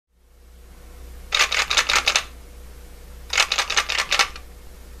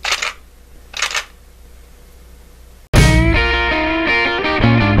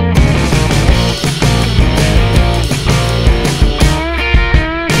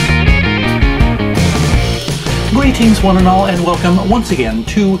Greetings one and all, and welcome once again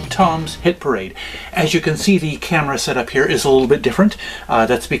to Tom's Hit Parade. As you can see, the camera setup here is a little bit different.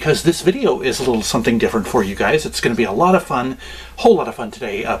 That's because this video is a little something different for you guys. It's going to be a lot of fun, whole lot of fun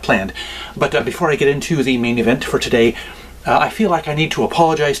today planned. But before I get into the main event for today, I feel like I need to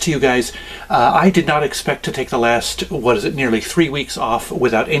apologize to you guys. I did not expect to take the last, nearly 3 weeks off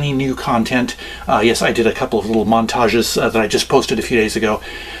without any new content. Yes, I did a couple of little montages that I just posted a few days ago.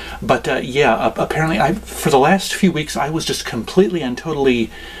 But yeah, apparently for the last few weeks I was just completely and totally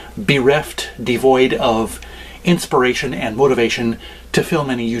bereft, devoid of inspiration and motivation to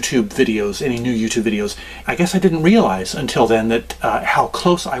film any YouTube videos, any new YouTube videos. I guess I didn't realize until then that how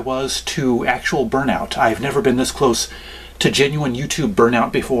close I was to actual burnout. I've never been this close to genuine YouTube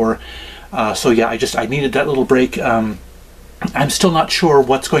burnout before. So yeah, I needed that little break. I'm still not sure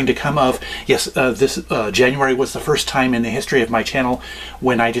what's going to come of. Yes, this January was the first time in the history of my channel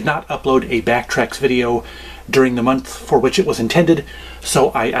when I did not upload a backtracks video during the month for which it was intended.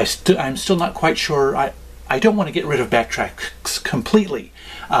 So I'm still not quite sure. I don't want to get rid of backtracks completely,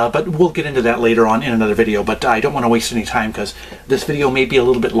 but we'll get into that later on in another video. But I don't want to waste any time because this video may be a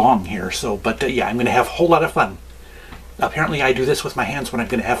little bit long here. So, but yeah, I'm going to have a whole lot of fun. Apparently I do this with my hands when I'm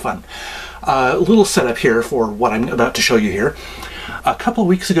going to have fun. A little setup here for what I'm about to show you here. A couple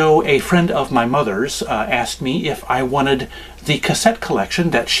weeks ago, a friend of my mother's asked me if I wanted the cassette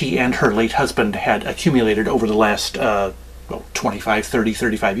collection that she and her late husband had accumulated over the last 25, 30,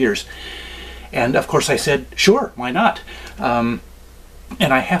 35 years. And of course I said, sure, why not? And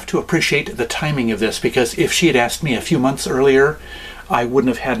I have to appreciate the timing of this, because if she had asked me a few months earlier, I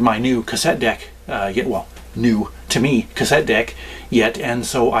wouldn't have had my new cassette deck yet. Well, new to me cassette deck yet, and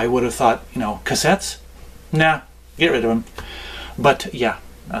so I would have thought, you know, cassettes? Nah, get rid of them. But yeah,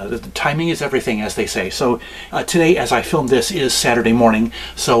 the timing is everything, as they say. So today, as I film this, is Saturday morning,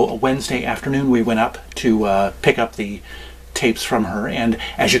 so Wednesday afternoon we went up to pick up the tapes from her, and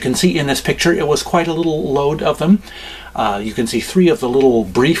as you can see in this picture, it was quite a little load of them. You can see 3 of the little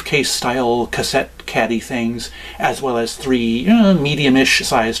briefcase style cassette caddy things, as well as 3 medium-ish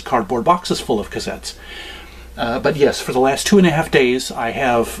sized cardboard boxes full of cassettes. But yes, for the last 2.5 days I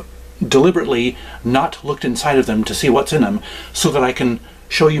have deliberately not looked inside of them to see what's in them, so that I can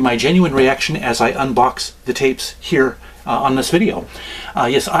show you my genuine reaction as I unbox the tapes here on this video.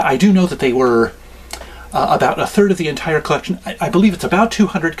 Yes, I do know that they were about a third of the entire collection. I believe it's about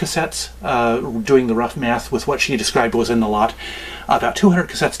 200 cassettes, doing the rough math with what she described was in the lot. About 200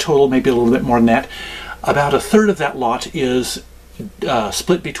 cassettes total, maybe a little bit more than that. About a third of that lot is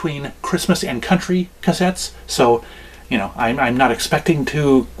split between Christmas and country cassettes. So, you know, I'm not expecting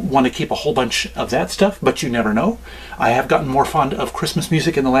to want to keep a whole bunch of that stuff, but you never know. I have gotten more fond of Christmas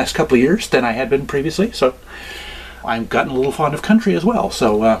music in the last couple of years than I had been previously, so I've gotten a little fond of country as well.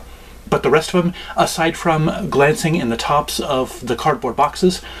 So, but the rest of them, aside from glancing in the tops of the cardboard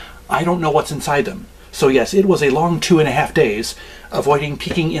boxes, I don't know what's inside them. So yes, it was a long 2.5 days avoiding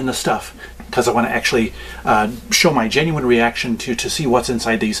peeking in the stuff, because I want to actually show my genuine reaction to see what's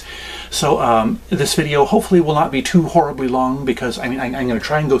inside these. So this video hopefully will not be too horribly long, because I mean, I'm going to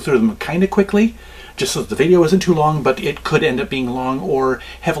try and go through them kind of quickly, just so that the video isn't too long, but it could end up being long or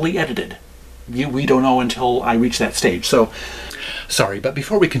heavily edited. We don't know until I reach that stage. So sorry, but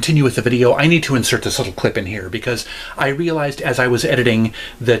before we continue with the video, I need to insert this little clip in here, because I realized as I was editing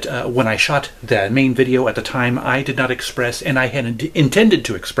that when I shot the main video at the time, I did not express, and I had intended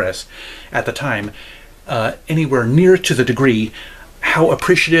to express at the time, anywhere near to the degree how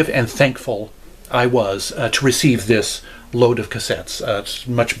appreciative and thankful I was to receive this load of cassettes. It's a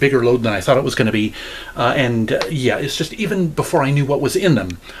much bigger load than I thought it was going to be, and yeah, it's just, even before I knew what was in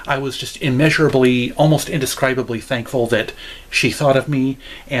them, I was just immeasurably, almost indescribably thankful that she thought of me.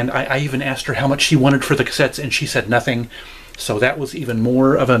 And I even asked her how much she wanted for the cassettes, and she said nothing, so that was even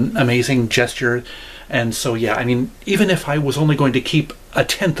more of an amazing gesture. And so yeah, I mean, even if I was only going to keep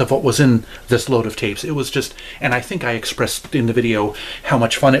 1/10 of what was in this load of tapes, it was just, and I think I expressed in the video how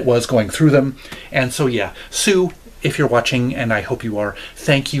much fun it was going through them. And so yeah, Sue, if you're watching, and I hope you are,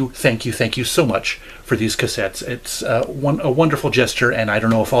 thank you, thank you, thank you so much for these cassettes. It's a wonderful gesture, and I don't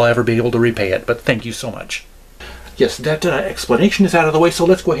know if I'll ever be able to repay it, but thank you so much. Yes, that explanation is out of the way, so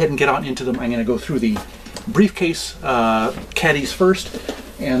let's go ahead and get on into them. I'm going to go through the briefcase caddies first,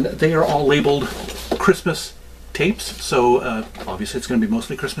 and they are all labeled Christmas tapes, so obviously it's going to be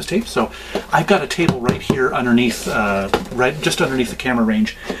mostly Christmas tapes. So I've got a table right here underneath, just underneath the camera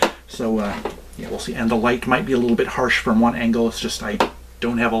range. So yeah, we'll see. And the light might be a little bit harsh from one angle. It's just I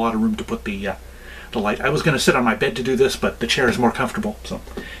don't have a lot of room to put the light. I was going to sit on my bed to do this, but the chair is more comfortable. So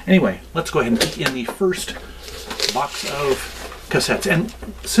anyway, let's go ahead and peek in the first box of cassettes. And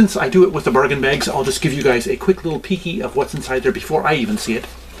since I do it with the bargain bags, I'll just give you guys a quick little peeky of what's inside there before I even see it.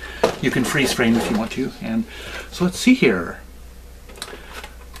 You can freeze frame if you want to. And so let's see here.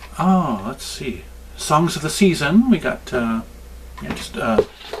 Oh, let's see. Songs of the season. We got just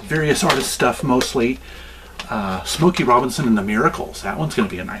various artist stuff mostly. Smokey Robinson and the Miracles. That one's going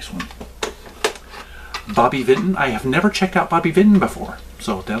to be a nice one. Bobby Vinton. I have never checked out Bobby Vinton before,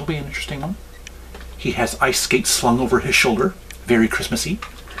 so that'll be an interesting one. He has ice skates slung over his shoulder. Very Christmassy.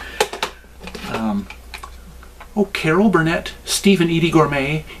 Oh, Carol Burnett, Steve and Edie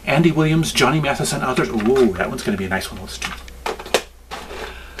Gourmet, Andy Williams, Johnny Mathis, and others. Ooh, that one's going to be a nice one to listen to.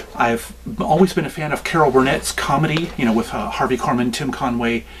 I've always been a fan of Carol Burnett's comedy, you know, with Harvey Korman, Tim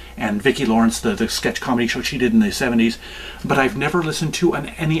Conway, and Vicki Lawrence, the sketch comedy show she did in the 70s. But I've never listened to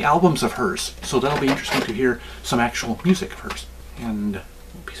any albums of hers, so that'll be interesting to hear some actual music of hers. And a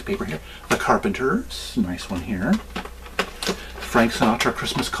piece of paper here. The Carpenters, nice one here. Frank Sinatra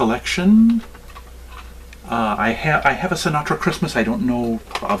Christmas Collection. I have a Sinatra Christmas. I don't know.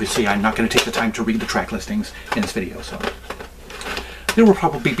 Obviously, I'm not going to take the time to read the track listings in this video, so there will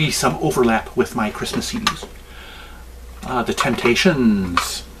probably be some overlap with my Christmas CDs. The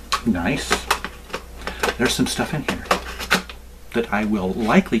Temptations. Nice. There's some stuff in here that I will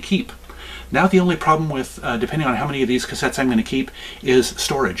likely keep. Now the only problem with, depending on how many of these cassettes I'm going to keep, is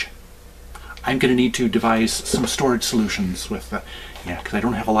storage. I'm going to need to devise some storage solutions with, because I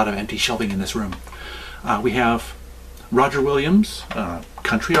don't have a lot of empty shelving in this room. We have Roger Williams,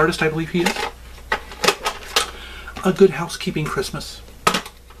 country artist I believe he is. A Good Housekeeping Christmas.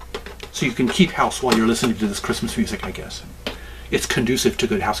 So you can keep house while you're listening to this Christmas music, I guess. It's conducive to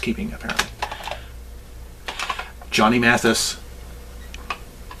good housekeeping, apparently. Johnny Mathis.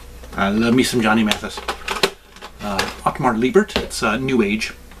 I love me some Johnny Mathis. Otmar Liebert, it's New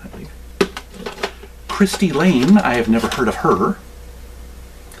Age, I believe. Christy Lane, I have never heard of her.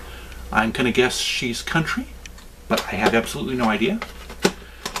 I'm going to guess she's country, but I have absolutely no idea.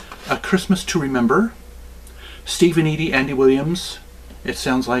 A Christmas to Remember. Steve and Edie, Andy Williams. It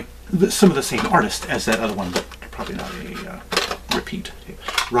sounds like some of the same artist as that other one, but probably not a repeat.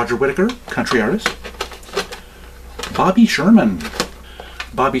 Roger Whittaker, country artist. Bobby Sherman.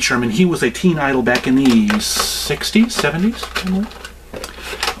 Bobby Sherman, he was a teen idol back in the 60s, 70s.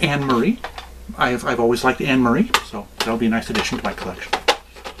 Anne Murray. I've always liked Anne Murray, so that'll be a nice addition to my collection.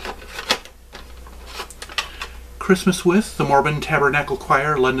 Christmas with the Mormon Tabernacle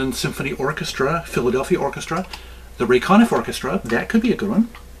Choir, London Symphony Orchestra, Philadelphia Orchestra, the Ray Conniff Orchestra. That could be a good one.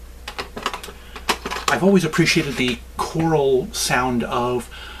 I've always appreciated the choral sound of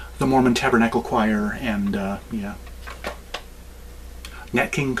the Mormon Tabernacle Choir and,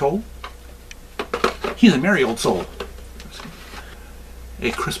 Nat King Cole. He's a merry old soul.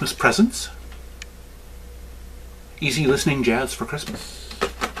 A Christmas Presents. Easy listening jazz for Christmas.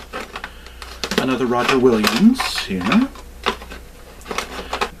 Another Roger Williams here.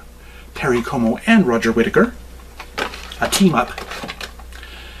 Perry Como and Roger Whittaker. A team up.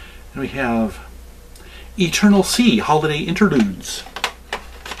 And we have Eternal Sea Holiday Interludes.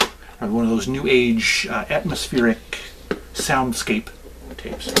 One of those new age atmospheric soundscape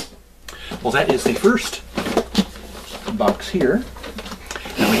tapes. Well, that is the first box here.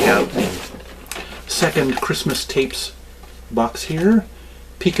 And we have the second Christmas tapes box here.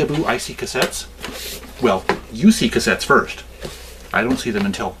 Peekaboo IC cassettes. Well, you see cassettes first. I don't see them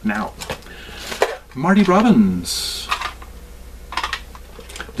until now. Marty Robbins.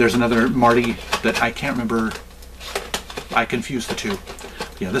 There's another Marty that I can't remember. I confused the two.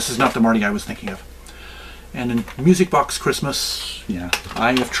 Yeah, this is not the Marty I was thinking of. And in Music Box Christmas, yeah,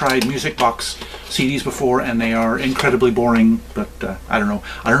 I have tried Music Box CDs before and they are incredibly boring, but I don't know.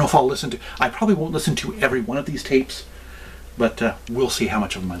 I don't know if I'll listen to, I probably won't listen to every one of these tapes, but we'll see how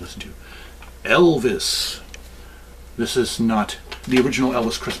much of them I listen to. Elvis. This is not the original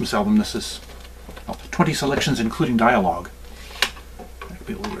Elvis Christmas album. This is 20 selections including dialogue. That could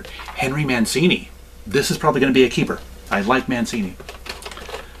be a little weird. Henry Mancini. This is probably going to be a keeper. I like Mancini.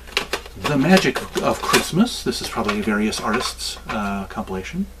 The Magic of Christmas. This is probably a various artists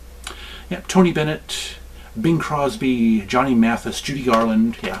compilation. Yeah, Tony Bennett, Bing Crosby, Johnny Mathis, Judy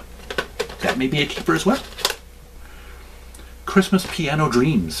Garland. Yeah, that may be a keeper as well. Christmas Piano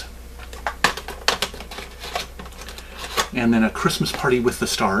Dreams. And then A Christmas Party with the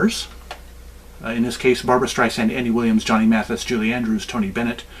Stars. In this case, Barbra Streisand, Andy Williams, Johnny Mathis, Julie Andrews, Tony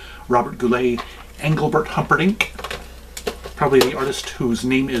Bennett, Robert Goulet, Engelbert Humperdinck. Probably the artist whose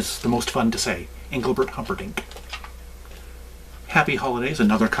name is the most fun to say, Engelbert Humperdinck. Happy Holidays,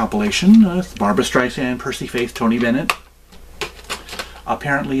 another compilation with Barbra Streisand, Percy Faith, Tony Bennett.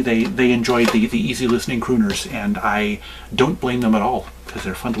 Apparently they enjoyed the easy listening crooners, and I don't blame them at all, because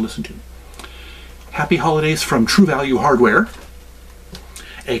they're fun to listen to. Happy Holidays from True Value Hardware.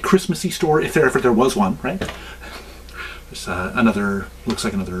 A Christmassy store, if there ever there was one, right? There's another, looks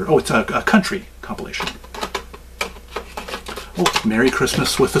like another, oh, it's a country compilation. Oh, Merry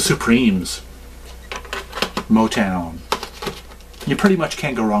Christmas with the Supremes. Motown. You pretty much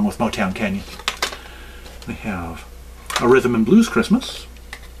can't go wrong with Motown, can you? We have a Rhythm and Blues Christmas.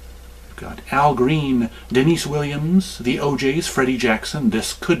 We've got Al Green, Denise Williams, the OJs, Freddie Jackson.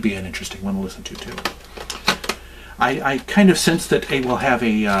 This could be an interesting one to listen to, too. I kind of sense that they will have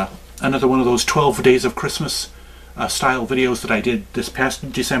another one of those 12 Days of Christmas style videos that I did this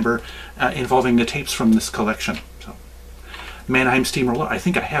past December involving the tapes from this collection. So, Mannheim Steamroller. I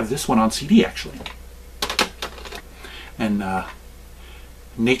think I have this one on CD, actually. And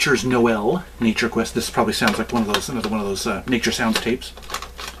Nature's Noel, Nature Quest. This probably sounds like one of those, another one of those Nature Sounds tapes.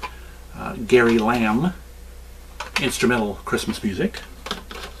 Gary Lamb, instrumental Christmas music.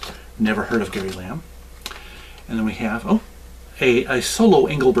 Never heard of Gary Lamb. And then we have, oh, a solo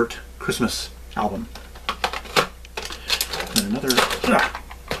Engelbert Christmas album. And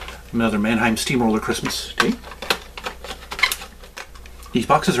another Mannheim Steamroller Christmas tape. These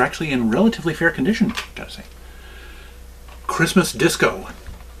boxes are actually in relatively fair condition, gotta say. Christmas Disco.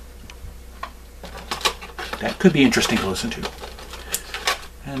 That could be interesting to listen to.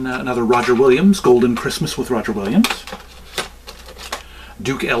 And another Roger Williams, Golden Christmas with Roger Williams.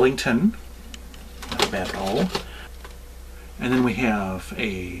 Duke Ellington. Not bad at all. And then we have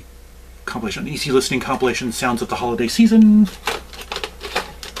a compilation, an easy listening compilation, Sounds of the Holiday Season.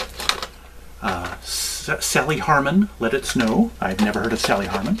 Sally Harmon, Let It Snow. I've never heard of Sally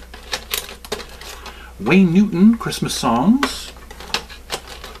Harmon. Wayne Newton, Christmas Songs.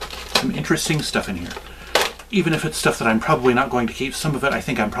 Some interesting stuff in here. Even if it's stuff that I'm probably not going to keep, some of it I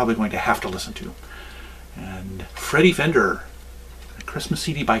think I'm probably going to have to listen to. And Freddie Fender, a Christmas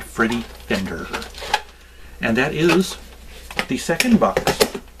CD by Freddie Fender. And that is the second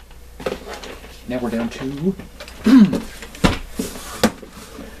box. Now we're down to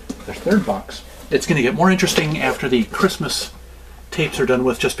the third box. It's going to get more interesting after the Christmas tapes are done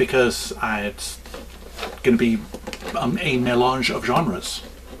with, just because it's going to be a melange of genres.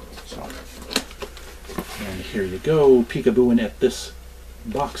 So, and here you go, peekabooing at this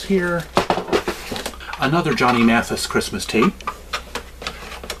box here. Another Johnny Mathis Christmas tape.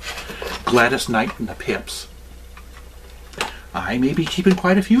 Gladys Knight and the Pips. I may be keeping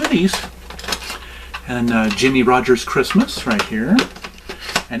quite a few of these. And Jimmy Rogers Christmas right here.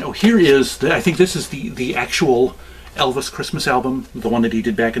 And oh, here is, I think this is the actual Elvis Christmas album, the one that he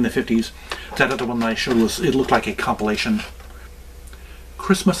did back in the 50s. That other one that I showed it looked like a compilation.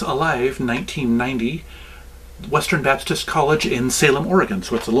 Christmas Alive, 1990, Western Baptist College in Salem, Oregon.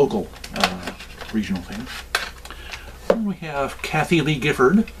 So it's a local regional thing. And we have Kathy Lee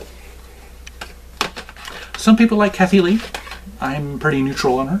Gifford. Some people like Kathy Lee. I'm pretty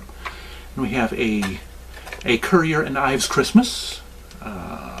neutral on her. And we have a Currier and Ives Christmas.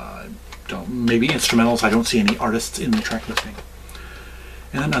 Maybe instrumentals. I don't see any artists in the track listing.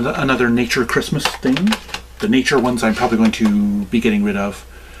 And then another Nature Christmas thing. The Nature ones I'm probably going to be getting rid of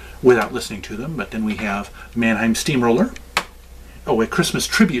without listening to them. But then we have Mannheim Steamroller. Oh, a Christmas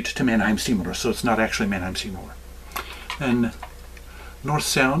tribute to Mannheim Steamroller, so it's not actually Mannheim Steamroller. And North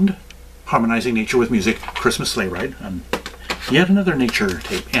Sound, Harmonizing Nature with Music, Christmas Sleigh Ride. Yet another Nature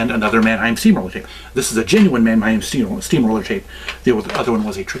tape, and another Mannheim Steamroller tape. This is a genuine Mannheim Steamroller tape. The other one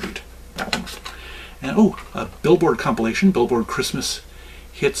was a tribute album. And oh, a Billboard compilation, Billboard Christmas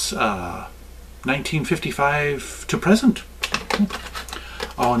Hits 1955 to present.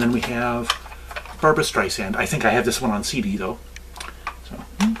 Oh, and then we have Barbra Streisand. I think I have this one on CD though. So,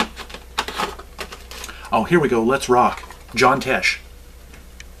 oh, here we go. Let's Rock. John Tesh.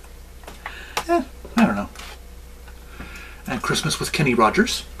 I don't know. And Christmas with Kenny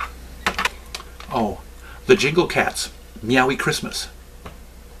Rogers. Oh, the Jingle Cats, Meowie Christmas.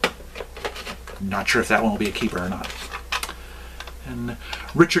 Not sure if that one will be a keeper or not. And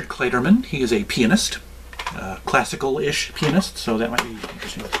Richard Clayderman, he is a pianist, classical-ish pianist, so that might be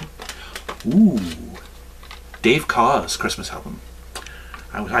interesting. Ooh, Dave Caw's Christmas album.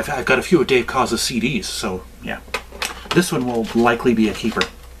 I've got a few of Dave Caw's CDs, so yeah. This one will likely be a keeper.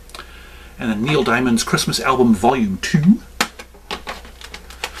 And then Neil Diamond's Christmas album Volume 2.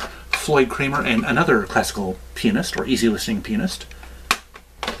 Floyd Kramer, and another classical pianist, or easy listening pianist.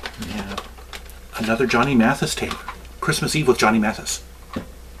 We have another Johnny Mathis tape. Christmas Eve with Johnny Mathis.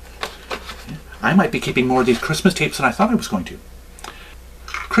 I might be keeping more of these Christmas tapes than I thought I was going to.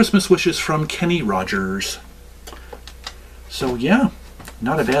 Christmas Wishes from Kenny Rogers. So yeah,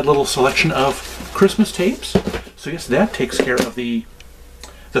 not a bad little selection of Christmas tapes. So yes, that takes care of the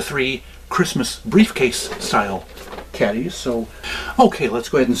three Christmas briefcase style caddies. So okay, let's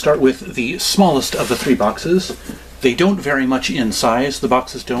go ahead and start with the smallest of the three boxes. They don't vary much in size, the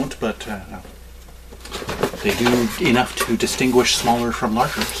boxes don't, but they do enough to distinguish smaller from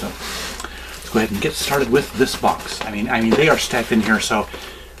larger. So let's go ahead and get started with this box. I mean they are stacked in here, so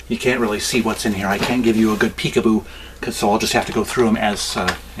you can't really see what's in here. I can't give you a good peekaboo, so I'll just have to go through them as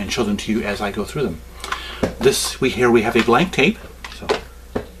and show them to you as I go through them. Here we have a blank tape, so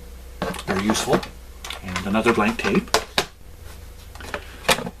very useful, and another blank tape.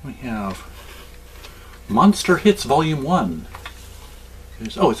 We have Monster Hits Volume 1.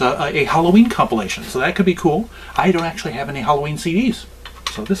 It's a Halloween compilation, so that could be cool. I don't actually have any Halloween CDs,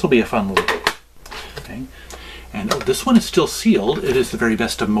 so this will be a fun little thing. And this one is still sealed. It is the very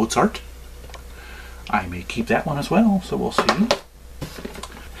best of Mozart. I may keep that one as well, so we'll see.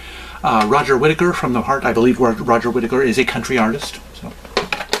 Roger Whittaker from the Heart. I believe Roger Whittaker is a country artist. So.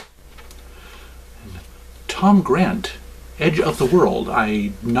 Tom Grant, Edge of the World.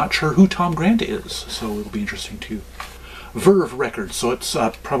 I'm not sure who Tom Grant is, so it'll be interesting to... Verve Records, so it's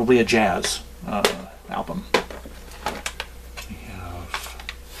probably a jazz album. We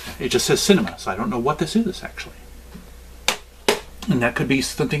have... It just says cinema, so I don't know what this is, actually. And that could be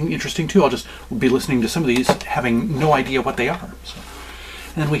something interesting, too. I'll just be listening to some of these, having no idea what they are. So.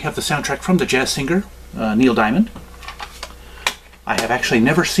 And then we have the soundtrack from the jazz singer, Neil Diamond. I have actually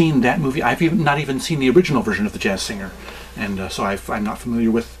never seen that movie. I've not even seen the original version of the jazz singer. And so I'm not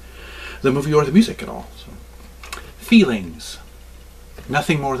familiar with the movie or the music at all. So. Feelings.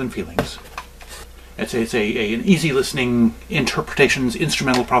 Nothing more than feelings. It's an easy listening interpretations,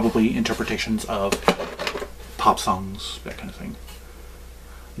 instrumental probably, interpretations of pop songs, that kind of thing.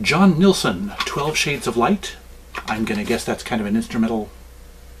 John Nilsson, 12 Shades of Light. I'm going to guess that's kind of an instrumental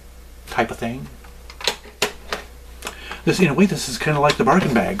type of thing. This, in a way, this is kind of like the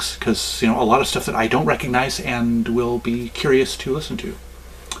bargain bags, because, you know, a lot of stuff that I don't recognize and will be curious to listen to.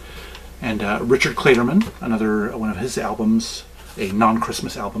 And Richard Clayderman, another one of his albums, a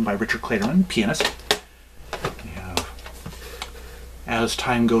non-Christmas album by Richard Clayderman, pianist. We have As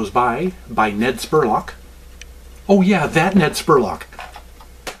Time Goes By Ned Spurlock. Oh yeah, that Ned Spurlock.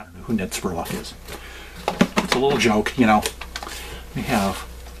 I don't know who Ned Spurlock is. It's a little joke, you know. We have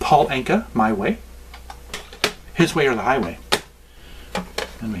Paul Anka, My Way. His Way or the Highway.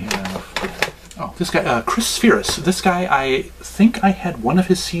 And we have... Oh, this guy, Chris Spheris. This guy, I think I had one of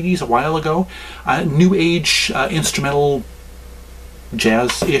his CDs a while ago. New Age, instrumental,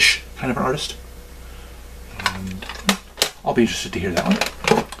 jazz-ish kind of an artist. And I'll be interested to hear that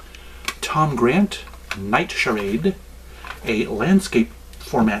one. Tom Grant, Night Charade, a landscape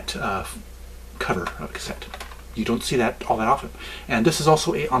format cover of a cassette. You don't see that all that often. And this is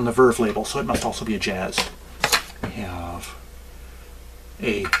also on the Verve label, so it must also be a jazz. We have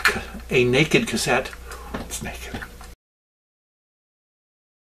a naked cassette. It's naked.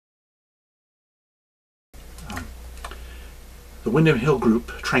 The Windham Hill Group,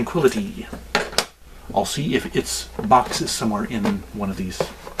 Tranquility. I'll see if its box is somewhere in one of these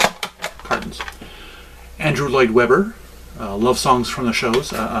cartons. Andrew Lloyd Webber, love songs from the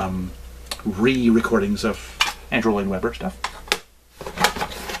shows, re-recordings of Andrew Lloyd Webber stuff.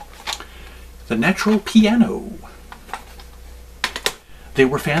 The Natural Piano. They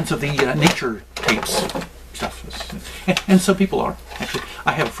were fans of the nature tapes stuff, and some people are actually.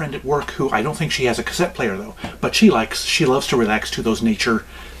 I have a friend at work who I don't think she has a cassette player though, but she loves to relax to those nature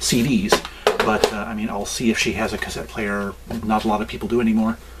CDs. But I mean, I'll see if she has a cassette player. Not a lot of people do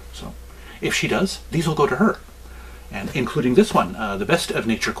anymore, so if she does, these will go to her, and including this one, the Best of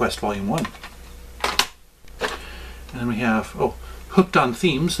Nature Quest Volume 1. And then we have Hooked on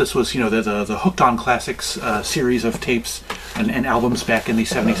Themes. This was, you know, the Hooked on Classics series of tapes and albums back in the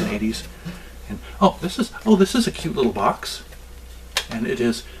 70s and 80s. And this is a cute little box, and it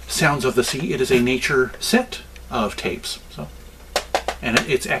is Sounds of the Sea. It is a nature set of tapes. So, and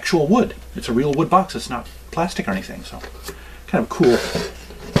it's actual wood. It's a real wood box. It's not plastic or anything. So, kind of cool,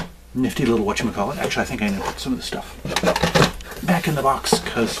 nifty little whatchamacallit. Actually, I think I'm gonna put some of this stuff back in the box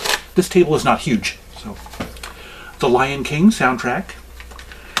because this table is not huge. So. The Lion King soundtrack.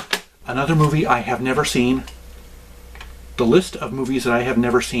 Another movie I have never seen. The list of movies that I have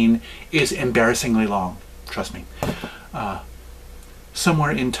never seen is embarrassingly long. Trust me.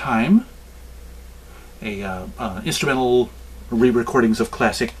 Somewhere in Time. Instrumental re-recordings of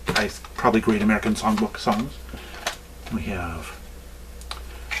classic, probably Great American Songbook songs. We have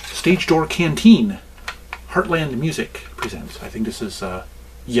Stage Door Canteen. Heartland Music presents. I think this is,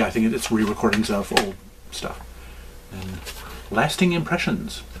 yeah, I think it's re-recordings of old stuff. And Lasting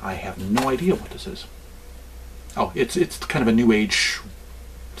Impressions. I have no idea what this is. Oh, it's kind of a new age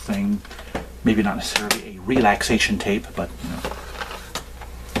thing. Maybe not necessarily a relaxation tape, but you know,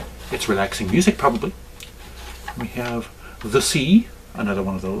 it's relaxing music probably. We have The Sea, another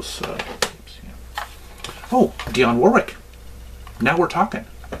one of those tapes. Yeah. Oh, Dionne Warwick. Now We're Talking.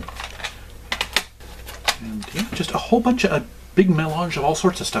 And yeah, just a whole bunch of a big melange of all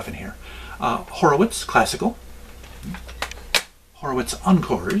sorts of stuff in here. Horowitz, classical. Horowitz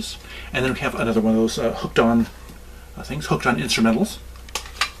Encores. And then we have another one of those hooked on things, hooked on instrumentals.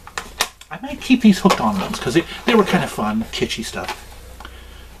 I might keep these hooked on ones because they were kind of fun, kitschy stuff.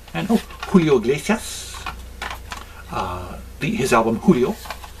 And oh, Julio Iglesias. His album Julio.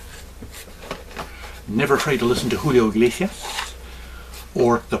 Never afraid to listen to Julio Iglesias.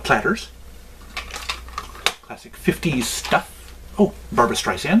 Or The Platters. Classic 50s stuff. Oh, Barbra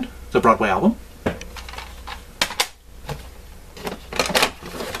Streisand, the Broadway album.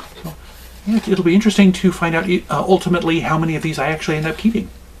 So, yeah, it'll be interesting to find out ultimately how many of these I actually end up keeping.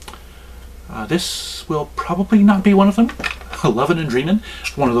 This will probably not be one of them. Lovin' and Dreamin',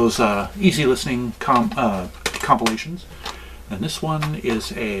 one of those easy listening compilations. And this one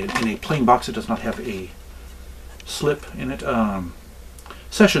is in a plain box. It does not have a slip in it.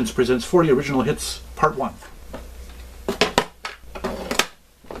 Sessions presents 40 Original Hits Part 1.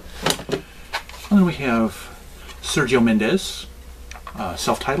 And then we have Sergio Mendes,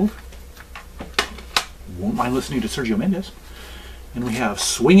 self-titled. Won't mind listening to Sergio Mendes. And we have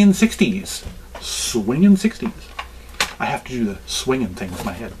Swingin' 60s. Swingin' 60s. I have to do the swinging thing with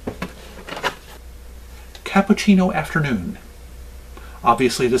my head. Cappuccino Afternoon.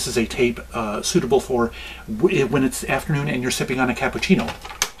 Obviously this is a tape suitable for when it's afternoon and you're sipping on a cappuccino,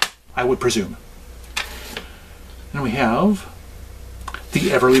 I would presume. And we have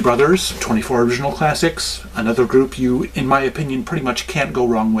the Everly Brothers, 24 Original Classics. Another group you, in my opinion, pretty much can't go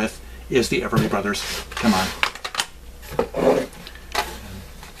wrong with is the Everly Brothers. Come on.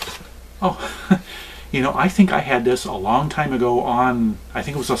 Oh, you know, I think I had this a long time ago on, I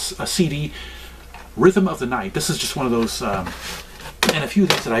think it was a CD, Rhythm of the Night. This is just one of those, and a few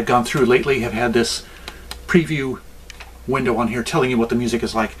things that I've gone through lately have had this preview window on here telling you what the music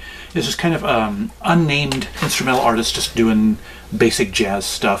is like. It's just kind of unnamed instrumental artists just doing basic jazz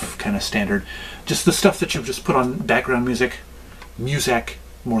stuff, kind of standard. Just the stuff that you just put on background music. Music,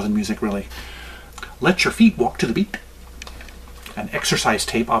 more than music really. Let Your Feet Walk to the Beat. An exercise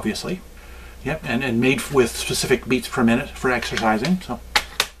tape, obviously. Yep, and made with specific beats per minute for exercising. So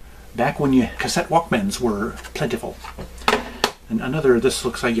back when cassette Walkmans were plentiful. And another, this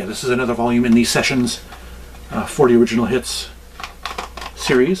looks like, yeah, this is another volume in the Sessions 40 Original Hits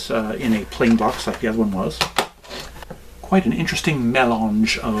series in a plain box like the other one was. Quite an interesting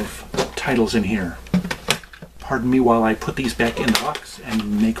melange of titles in here. Pardon me while I put these back in the box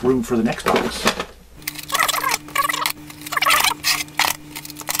and make room for the next box.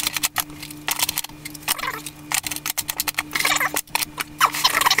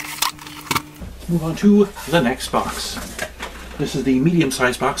 Move on to the next box. This is the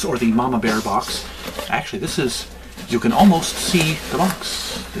medium-sized box, or the Mama Bear box. Actually, this is, you can almost see the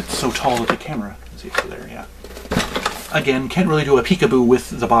box. It's so tall that the camera can see it there, yeah. Again, can't really do a peekaboo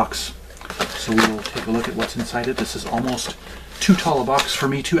with the box, so we will take a look at what's inside it. This is almost too tall a box for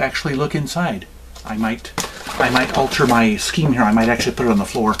me to actually look inside. I might alter my scheme here. I might actually put it on the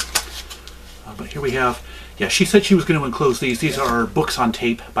floor. But here we have, yeah, she said she was going to enclose these. These are books on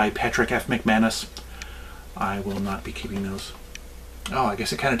tape by Patrick F. McManus. I will not be keeping those. Oh, I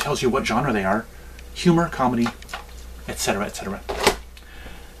guess it kind of tells you what genre they are. Humor, comedy, etc., etc.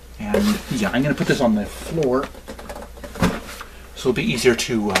 And yeah, I'm going to put this on the floor so it'll be easier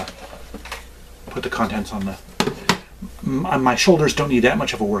to put the contents on the... My shoulders don't need that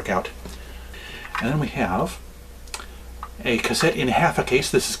much of a workout. And then we have a cassette in half a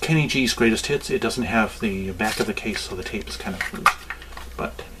case. This is Kenny G's Greatest Hits. It doesn't have the back of the case, so the tape is kind of loose.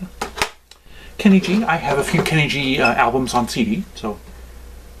 But Kenny G, I have a few Kenny G albums on CD. So,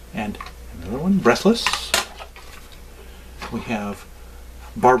 and another one, Breathless. We have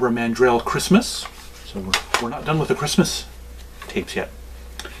Barbara Mandrell Christmas. So we're not done with the Christmas tapes yet.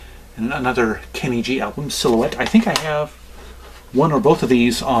 And another Kenny G album, Silhouette. I think I have one or both of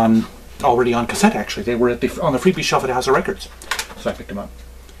these already on cassette. Actually, they were on the freebie shelf at House of Records, so I picked them up.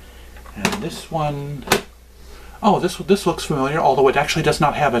 And this one, oh, this looks familiar, although it actually does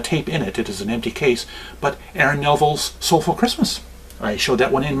not have a tape in it. It is an empty case. But Aaron Neville's Soulful Christmas. I showed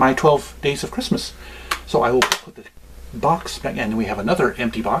that one in my 12 Days of Christmas. So I will put the box back, and we have another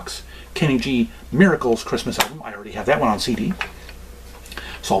empty box, Kenny G Miracles Christmas album. I already have that one on CD.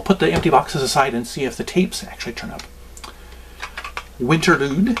 So I'll put the empty boxes aside and see if the tapes actually turn up.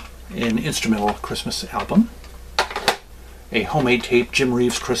 Winterlude, an instrumental Christmas album. A homemade tape, Jim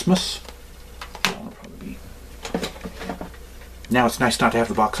Reeves Christmas. That'll probably be. Now it's nice not to have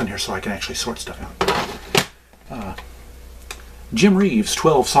the box on here so I can actually sort stuff out. Jim Reeves,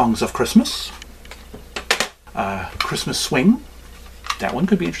 12 Songs of Christmas. Christmas Swing. That one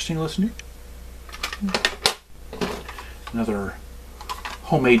could be interesting to listen to. Another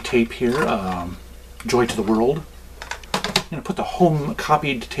homemade tape here, Joy to the World. I'm going to put the home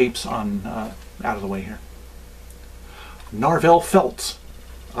copied tapes on out of the way here. Narvel Feltz.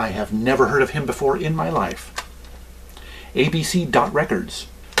 I have never heard of him before in my life. ABC Dot Records.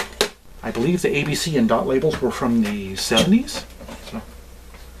 I believe the ABC and Dot labels were from the 70s. So,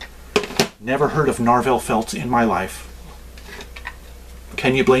 never heard of Narvel Feltz in my life.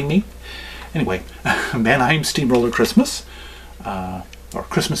 Can you blame me? Anyway, Mannheim Steamroller Christmas. Or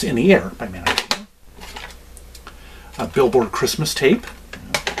Christmas in the Air by Mannheim. A Billboard Christmas tape.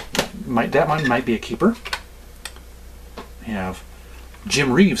 That one might be a keeper. We have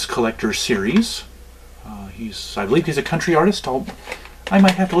Jim Reeves Collector's Series. I believe he's a country artist. I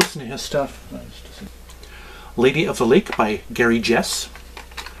might have to listen to his stuff. Lady of the Lake by Gary Jess.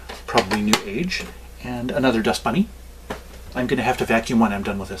 Probably New Age. And another Dust Bunny. I'm going to have to vacuum when I'm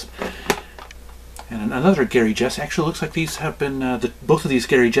done with this. And another Gary Jess. Actually looks like these have been, both of these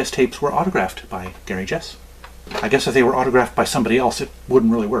Gary Jess tapes were autographed by Gary Jess. I guess if they were autographed by somebody else, it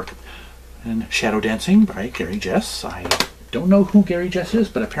wouldn't really work. And Shadow Dancing by Gary Jess. I don't know who Gary Jess is,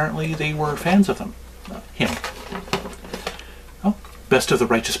 but apparently they were fans of him. Oh, Best of the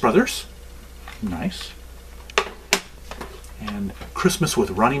Righteous Brothers. Nice. And Christmas with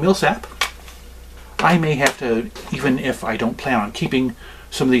Ronnie Millsap. I may have to, even if I don't plan on keeping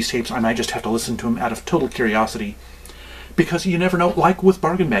some of these tapes, I might just have to listen to them out of total curiosity. Because you never know, like with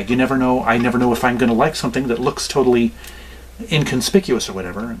Bargain Bag, you never know, I never know if I'm going to like something that looks totally inconspicuous or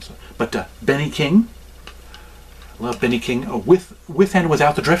whatever. And so, but Benny King, I love Benny King with and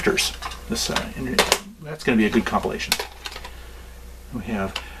without the Drifters. That's going to be a good compilation. We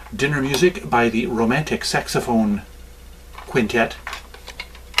have Dinner Music by the Romantic Saxophone Quintet.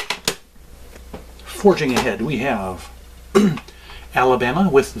 Forging ahead, we have Alabama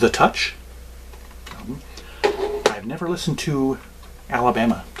with The Touch. I've never listened to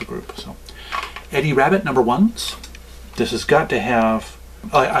Alabama, the group. So, Eddie Rabbitt, number ones. This has got to have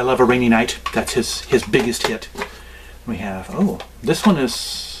I Love a Rainy Night. That's his biggest hit. We have, oh, this one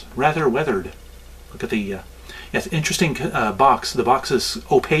is rather weathered. Look at the, it's an interesting box. The box is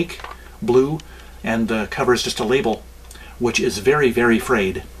opaque, blue, and the cover is just a label, which is very, very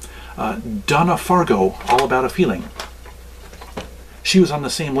frayed. Donna Fargo, All About a Feeling. She was on the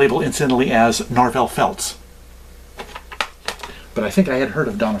same label, incidentally, as Narvel Feltz. But I think I had heard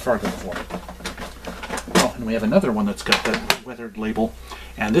of Donna Fargo before. Oh, and we have another one that's got that weathered label.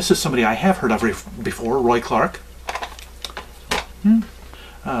 And this is somebody I have heard of before, Roy Clark.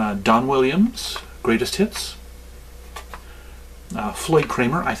 Don Williams, Greatest Hits. Floyd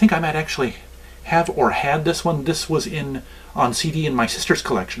Kramer. I think I might actually have or had this one. This was on CD in my sister's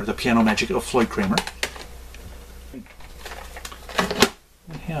collection, The Piano Magic of Floyd Kramer. We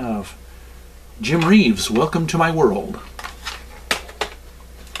have Jim Reeves, Welcome to My World.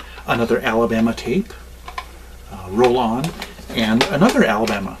 Another Alabama tape, Roll On, and another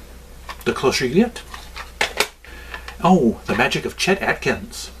Alabama, The Closer You Get. Oh, The Magic of Chet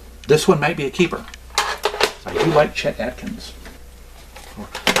Atkins. This one might be a keeper. I do like Chet Atkins.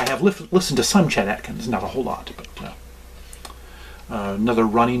 I have listened to some Chet Atkins, not a whole lot. But another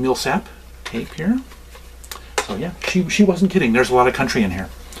Ronnie Millsap tape here. So yeah, she wasn't kidding. There's a lot of country in here.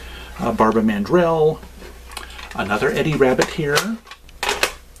 Barbara Mandrell. Another Eddie Rabbitt here.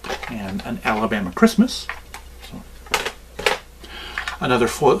 And an Alabama Christmas. So, another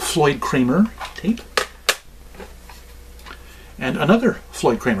Floyd Kramer tape. And another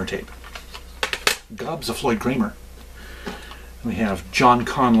Floyd Kramer tape. Gobs of Floyd Kramer. We have John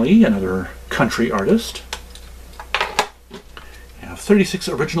Conley, another country artist. We have 36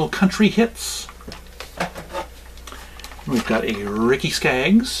 original country hits. We've got a Ricky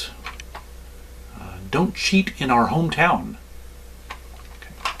Skaggs. Don't Cheat in Our Hometown.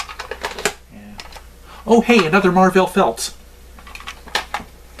 Okay. Oh, hey, another Marvel Feltz.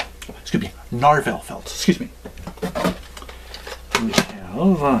 Excuse me, Narvel Feltz. Excuse me. We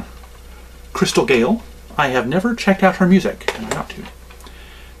have Crystal Gale. I have never checked out her music, and I'm about to.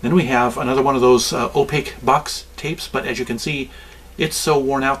 Then we have another one of those opaque box tapes, but as you can see, it's so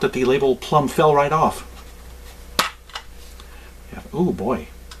worn out that the label plumb fell right off. Oh boy.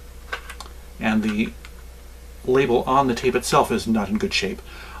 And the label on the tape itself is not in good shape.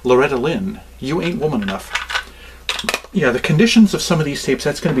 Loretta Lynn, You Ain't Woman Enough. Yeah, the conditions of some of these tapes,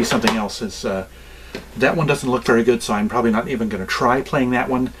 that's going to be something else. That one doesn't look very good, so I'm probably not even going to try playing that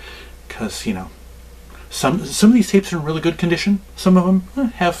one, because, you know, some of these tapes are in really good condition. Some of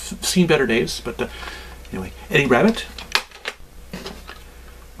them have seen better days, but anyway, Eddie Rabbit.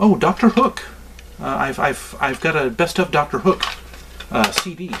 Oh, Doctor Hook. I've got a Best of Doctor Hook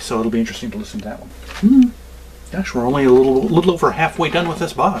CD, so it'll be interesting to listen to that one. Gosh, we're only a little over halfway done with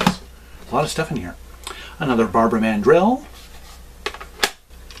this box. A lot of stuff in here. Another Barbara Mandrell,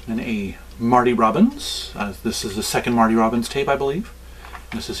 and a Marty Robbins. This is the second Marty Robbins tape, I believe.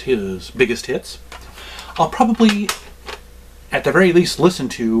 This is his biggest hits. I'll probably, at the very least, listen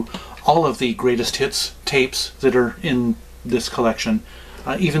to all of the greatest hits tapes that are in this collection,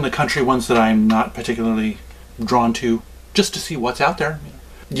 even the country ones that I'm not particularly drawn to, just to see what's out there.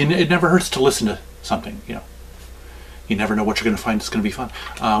 It never hurts to listen to something, you know. You never know what you're going to find that's going to be fun.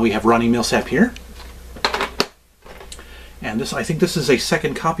 We have Ronnie Milsap here. And this, I think this is a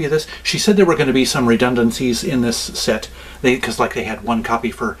second copy of this. She said there were going to be some redundancies in this set, because like they had one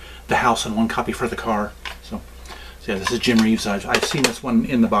copy for the house and one copy for the car. So yeah, this is Jim Reeves. I've seen this one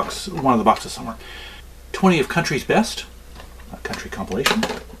in the box, one of the boxes somewhere. 20 of Country's Best, a country compilation.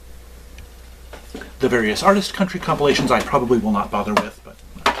 The various artist country compilations I probably will not bother with, but.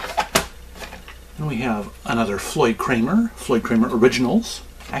 And we have another Floyd Kramer Originals.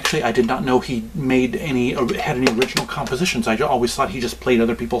 Actually, I did not know he had any original compositions. I always thought he just played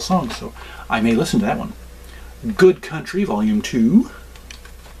other people's songs, so I may listen to that one. Good Country, Volume 2.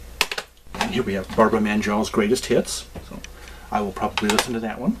 And here we have Barbara Mandrell's Greatest Hits, so I will probably listen to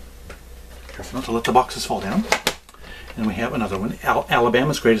that one. Careful not to let the boxes fall down. And we have another one,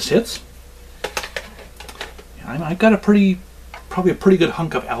 Alabama's Greatest Hits. I've got probably a pretty good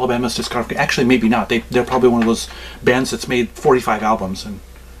hunk of Alabama's discography. Actually, maybe not. They're probably one of those bands that's made 45 albums, and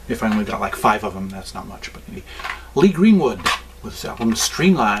if I only got like 5 of them, that's not much. But maybe. Lee Greenwood with his album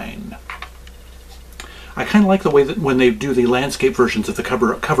Streamline. I kind of like the way that when they do the landscape versions of the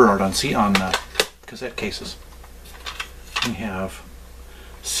cover art on cassette cases. We have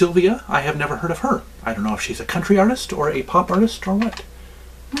Sylvia. I have never heard of her. I don't know if she's a country artist or a pop artist or what.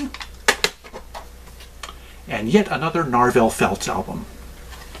 And yet another Narvel Feltz album.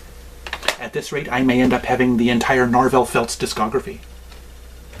 At this rate, I may end up having the entire Narvel Feltz discography.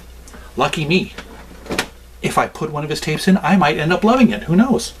 Lucky me. If I put one of his tapes in, I might end up loving it. Who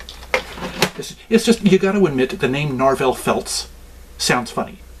knows? It's just, you got to admit, the name Narvel Feltz sounds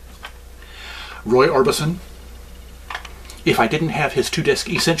funny. Roy Orbison. If I didn't have his 2-disc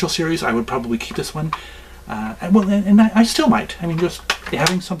Essential series, I would probably keep this one. And I still might. I mean, just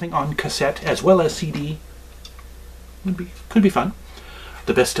having something on cassette as well as CD could be fun.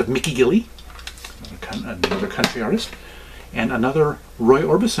 The Best of Mickey Gilley, another country artist, and another Roy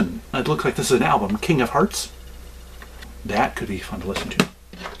Orbison. It looks like this is an album, King of Hearts. That could be fun to listen to.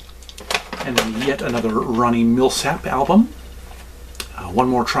 And then yet another Ronnie Milsap album, One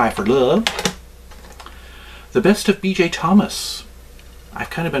More Try for Love. The Best of B.J. Thomas. I've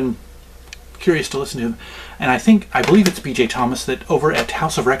kind of been curious to listen to him, and I believe it's B.J. Thomas that over at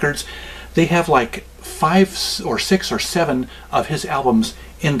House of Records, they have like 5 or 6 or 7 of his albums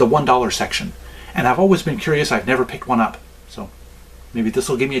in the $1 section. And I've always been curious, I've never picked one up. So maybe this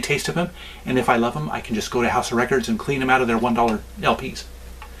will give me a taste of him, and if I love him, I can just go to House of Records and clean them out of their $1 LPs.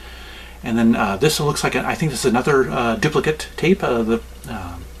 And then this looks like, I think this is another duplicate tape, The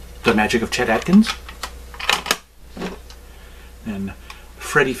Magic of Chet Atkins. And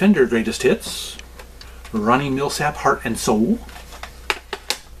Freddie Fender Greatest Hits. Ronnie Milsap Heart and Soul.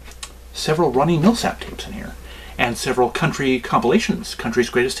 Several Ronnie Milsap tapes in here. And several country compilations, Country's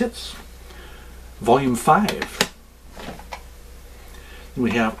Greatest Hits. Volume 5. And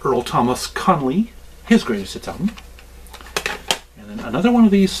we have Earl Thomas Conley, his Greatest Hits album. And then another one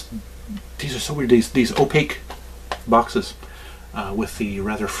of these are so weird, these opaque boxes with the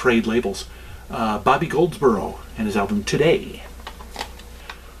rather frayed labels. Bobby Goldsboro and his album Today.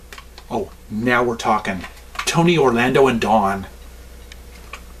 Oh, now we're talking. Tony Orlando and Dawn.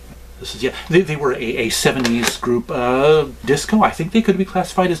 This is, yeah, they were a 70s group, disco. I think they could be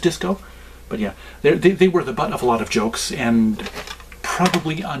classified as disco. But yeah, they were the butt of a lot of jokes, and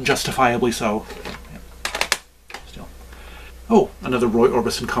probably unjustifiably so. Yeah. Still. Oh, another Roy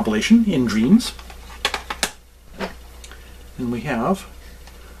Orbison compilation, In Dreams. And we have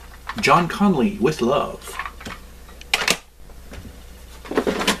John Conley with Love.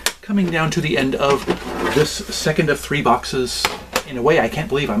 Coming down to the end of this second of 3 boxes. In a way, I can't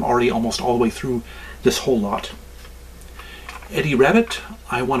believe I'm already almost all the way through this whole lot. Eddie Rabbit,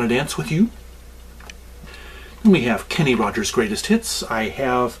 I Want to Dance with You. And we have Kenny Rogers' Greatest Hits. I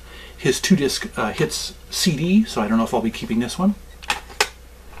have his 2-disc hits CD, so I don't know if I'll be keeping this one.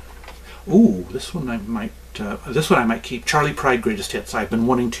 Ooh, this one I might keep. Charlie Pride Greatest Hits. I've been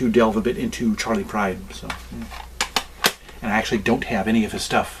wanting to delve a bit into Charlie Pride, so. And I actually don't have any of his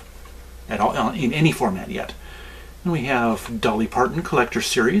stuff at all in any format yet. And we have Dolly Parton Collector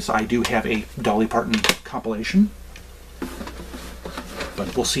Series. I do have a Dolly Parton compilation,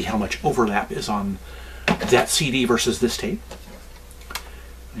 but we'll see how much overlap is on that CD versus this tape.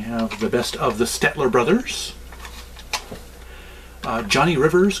 We have the best of the Statler Brothers, Johnny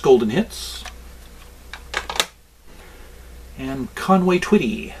Rivers Golden Hits, and Conway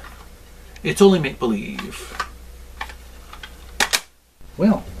Twitty, It's Only Make Believe.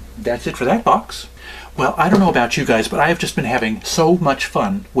 Well, that's it for that box. Well, I don't know about you guys, but I have just been having so much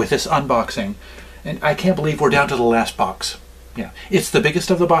fun with this unboxing, and I can't believe we're down to the last box. Yeah, it's the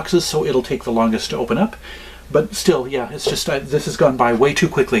biggest of the boxes, so it'll take the longest to open up. But still, yeah, it's just, this has gone by way too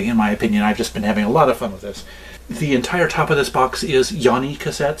quickly, in my opinion. I've just been having a lot of fun with this. The entire top of this box is Yanni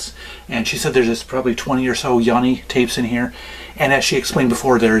cassettes, and she said there's probably 20 or so Yanni tapes in here. And as she explained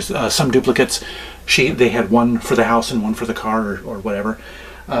before, there's some duplicates. They had one for the house and one for the car, or whatever.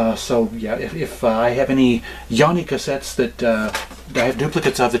 So yeah, if I have any Yanni cassettes that I have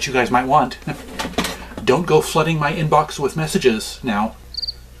duplicates of that you guys might want, don't go flooding my inbox with messages now.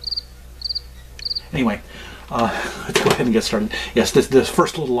 Anyway, let's go ahead and get started. Yes, this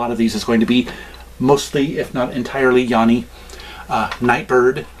first little lot of these is going to be mostly, if not entirely, Yanni.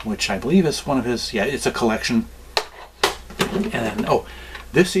 Nightbird, which I believe is one of his, yeah, it's a collection. And then, oh,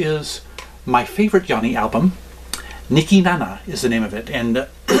 this is my favorite Yanni album. Niki Nana is the name of it, and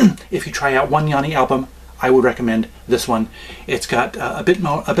if you try out one Yanni album, I would recommend this one. It's got a bit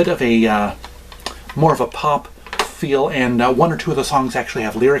of a more of a pop feel, and one or two of the songs actually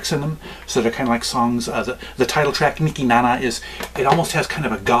have lyrics in them, so they're kind of like songs. The title track, Niki Nana, it almost has kind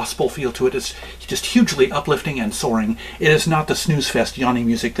of a gospel feel to it. It's just hugely uplifting and soaring. It is not the snooze fest Yanni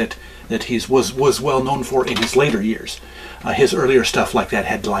music that he was well known for in his later years. His earlier stuff like that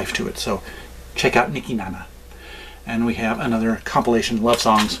had life to it, so check out Niki Nana. And we have another compilation, Love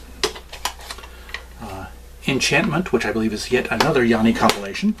Songs. Enchantment, which I believe is yet another Yanni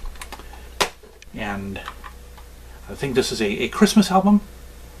compilation. And I think this is a Christmas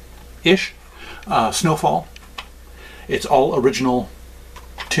album-ish. Snowfall. It's all original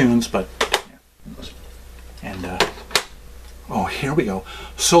tunes, but... And, oh, here we go.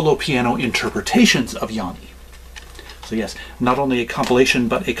 Solo piano interpretations of Yanni. So yes, not only a compilation,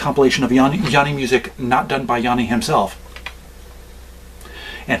 but a compilation of Yanni music not done by Yanni himself.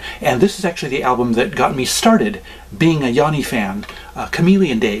 And this is actually the album that got me started being a Yanni fan.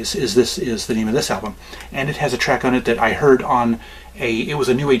 Chameleon Days is the name of this album, and it has a track on it that I heard on it was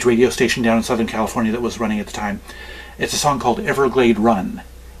a New Age radio station down in Southern California that was running at the time. It's a song called Everglade Run,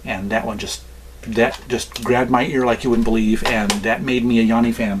 and that one just grabbed my ear like you wouldn't believe, and that made me a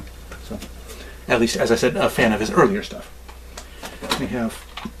Yanni fan. So, at least, as I said, a fan of his earlier stuff. We have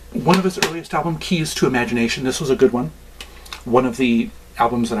one of his earliest album, Keys to Imagination. This was a good one. One of the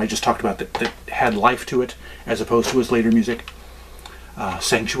albums that I just talked about that had life to it, as opposed to his later music.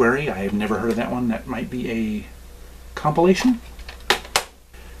 Sanctuary, I have never heard of that one. That might be a compilation.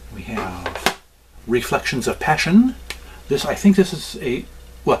 We have Reflections of Passion. I think this is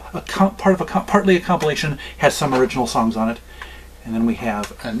partly a compilation, has some original songs on it. And then we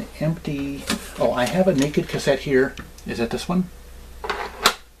have an empty... Oh, I have a naked cassette here. Is that this one?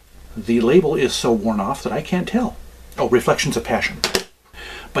 The label is so worn off that I can't tell. Oh, Reflections of Passion.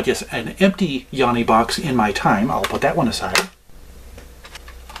 But yes, an empty Yanni box in my time. I'll put that one aside.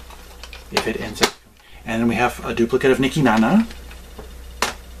 If it ends up... And then we have a duplicate of Niki Nana.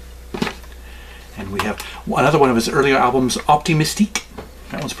 And we have another one of his earlier albums, Optimistique.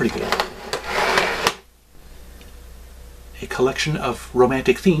 That one's pretty good. A collection of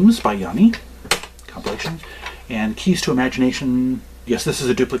romantic themes by Yanni. Compilation. And Keys to Imagination. Yes, this is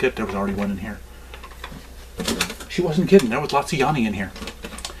a duplicate. There was already one in here. She wasn't kidding. There was lots of Yanni in here.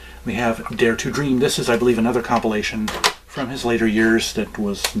 We have Dare to Dream. This is, I believe, another compilation from his later years that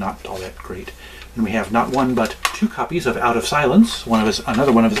was not all that great. And we have not one, but two copies of Out of Silence,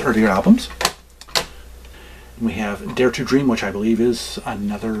 another one of his earlier albums. And we have Dare to Dream, which I believe is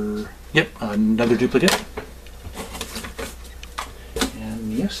another duplicate.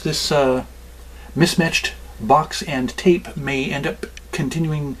 And yes, this mismatched box and tape may end up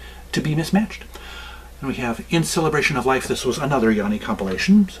continuing to be mismatched. And we have In Celebration of Life. This was another Yanni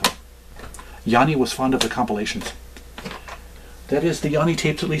compilation. So Yanni was fond of the compilations. That is the Yanni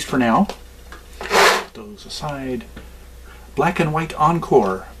tapes, at least for now. Put those aside. Black and White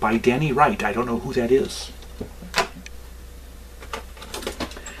Encore by Danny Wright. I don't know who that is.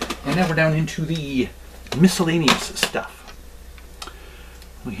 And now we're down into the miscellaneous stuff.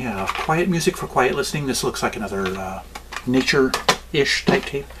 We have quiet music for quiet listening. This looks like another nature-ish type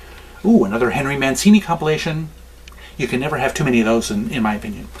tape. Ooh, another Henry Mancini compilation. You can never have too many of those, in my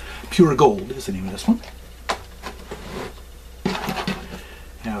opinion. Pure Gold is the name of this one.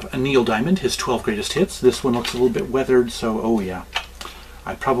 We have a Neil Diamond, his 12 greatest hits. This one looks a little bit weathered, so oh yeah.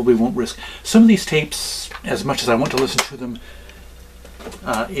 I probably won't risk. Some of these tapes, as much as I want to listen to them,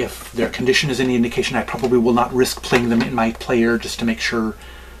 if their condition is any indication, I probably will not risk playing them in my player just to make sure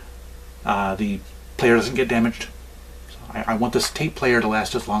the player doesn't get damaged. So I want this tape player to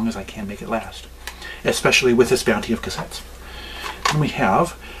last as long as I can make it last, especially with this bounty of cassettes. And we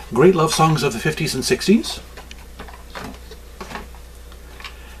have great love songs of the 50s and 60s.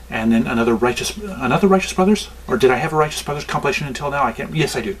 And then another Righteous Brothers? Or did I have a Righteous Brothers compilation until now? I can't.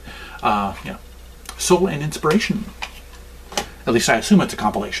 Yes, I do. Yeah. Soul and Inspiration. At least I assume it's a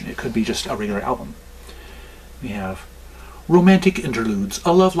compilation. It could be just a regular album. We have Romantic Interludes,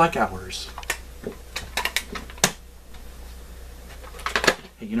 A Love Like Ours.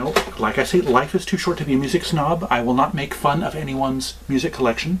 You know, like I say, life is too short to be a music snob. I will not make fun of anyone's music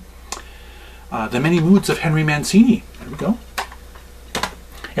collection. The Many Moods of Henry Mancini. There we go.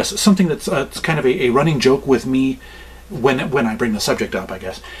 Yes, something that's it's kind of a running joke with me when I bring the subject up, I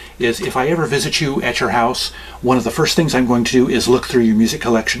guess, is if I ever visit you at your house, one of the first things I'm going to do is look through your music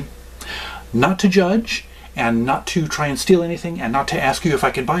collection. Not to judge, and not to try and steal anything, and not to ask you if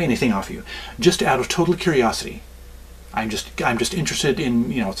I can buy anything off you. Just out of total curiosity. I'm just interested in,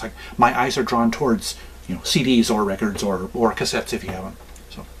 you know, it's like my eyes are drawn towards, you know, CDs or records or cassettes if you have them.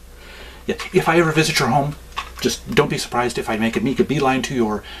 So, yeah, if I ever visit your home, just don't be surprised if I make a beeline to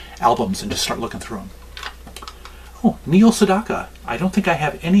your albums and just start looking through them. Oh, Neil Sedaka. I don't think I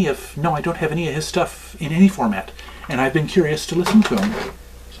have any of, no, I don't have any of his stuff in any format, and I've been curious to listen to him.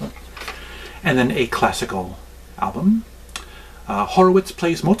 So, and then a classical album, Horowitz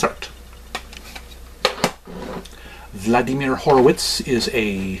Plays Mozart. Vladimir Horowitz is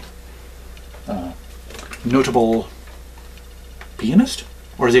a notable pianist,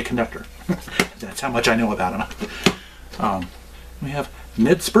 or is he a conductor? That's how much I know about him. We have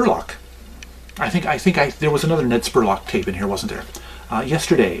Ned Spurlock. I think there was another Ned Spurlock tape in here, wasn't there?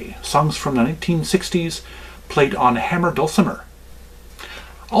 Yesterday, songs from the 1960s played on hammer dulcimer.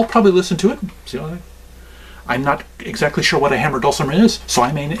 I'll probably listen to it. See what I'm not exactly sure what a hammer dulcimer is, so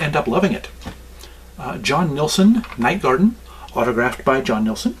I may end up loving it. John Nilsson, Night Garden, autographed by John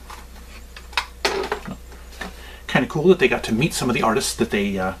Nilsson. Kind of cool that they got to meet some of the artists that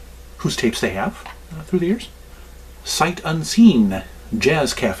they whose tapes they have through the years. Sight Unseen,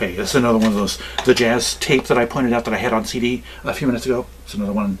 Jazz Cafe. This is another one of those, the jazz tape that I pointed out that I had on CD a few minutes ago. It's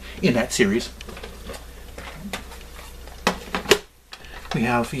another one in that series. We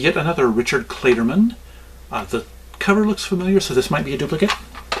have yet another Richard Clayderman. The cover looks familiar, so this might be a duplicate.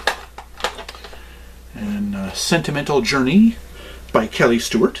 And Sentimental Journey by Kelly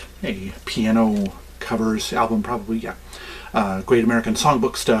Stewart, a piano covers album probably, yeah. Great American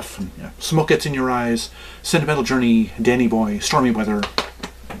Songbook stuff, and, yeah. Smoke Gets in Your Eyes, Sentimental Journey, Danny Boy, Stormy Weather,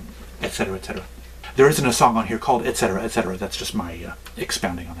 etc., etc. There isn't a song on here called etc., etc. That's just my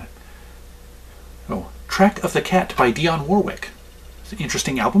expounding on that. Oh, Track of the Cat by Dionne Warwick. It's an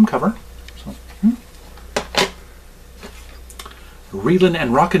interesting album cover. So, Reelin'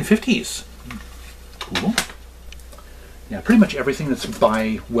 and Rockin' 50s. Cool. Yeah, pretty much everything that's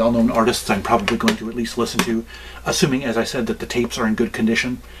by well-known artists I'm probably going to at least listen to, assuming, as I said, that the tapes are in good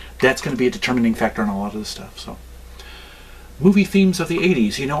condition. That's going to be a determining factor in a lot of this stuff. So, movie themes of the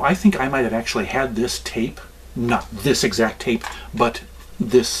 80s. You know, I think I might have actually had this tape, not this exact tape, but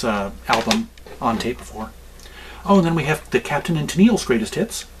this album on tape before. Oh, and then we have the Captain and Tennille's Greatest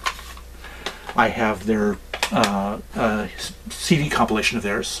Hits. I have their CD compilation of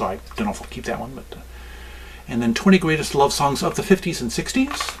theirs, so I don't know if I'll keep that one, but... and then 20 Greatest Love Songs of the 50s and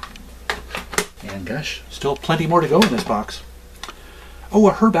 60s. And gosh, still plenty more to go in this box. Oh,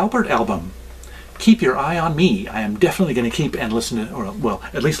 a Herb Alpert album. Keep Your Eye on Me. I am definitely going to keep and listen to, or well,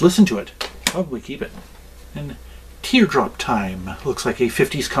 at least listen to it. Probably keep it. And Teardrop Time. Looks like a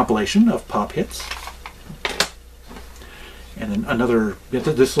 50s compilation of pop hits. And then another,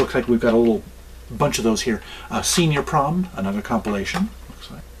 this looks like we've got a little bunch of those here. Senior Prom, another compilation. Looks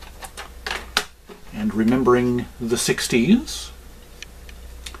like. And Remembering the 60s.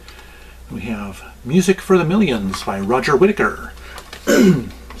 We have Music for the Millions by Roger Whittaker.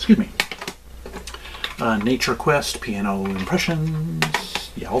 Excuse me. Nature Quest, Piano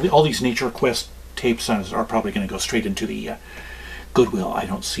Impressions. Yeah, all these Nature Quest tapes are probably going to go straight into the Goodwill. I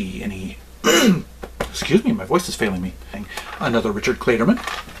don't see any... Excuse me, my voice is failing me. Another Richard Clayderman.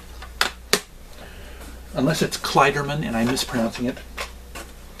 unless it's Kleiderman and I'm mispronouncing it.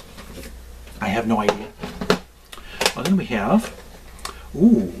 I have no idea. Well, then we have,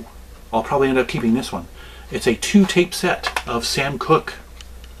 ooh, I'll probably end up keeping this one. It's a 2-tape set of Sam Cooke,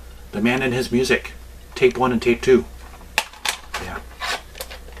 The Man and His Music, tape 1 and tape 2. Yeah.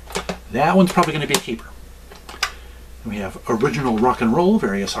 That one's probably going to be a keeper. We have Original Rock and Roll,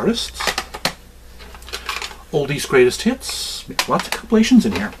 various artists. Oldies Greatest Hits, lots of compilations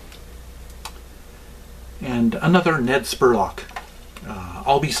in here. And another Ned Spurlock,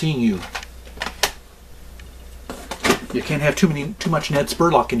 I'll Be Seeing You. You can't have too much Ned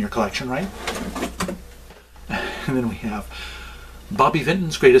Spurlock in your collection, right? And then we have Bobby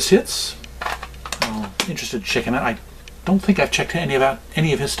Vinton's Greatest Hits. Oh, interested in checking it. I don't think I've checked any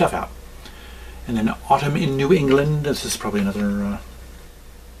of his stuff out. And then Autumn in New England. This is probably another...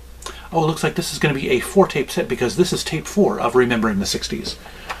 Oh, it looks like this is going to be a 4-tape set because this is tape 4 of Remembering the 60s.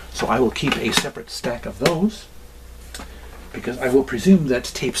 So I will keep a separate stack of those because I will presume that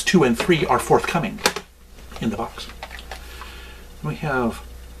tapes 2 and 3 are forthcoming in the box. We have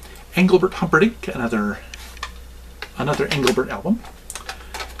Engelbert Humperdinck, another Engelbert album.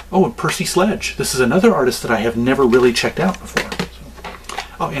 Oh, and Percy Sledge. This is another artist that I have never really checked out before. So.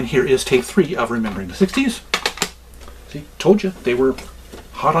 Oh, and here is tape 3 of Remembering the 60s. See, told you, they were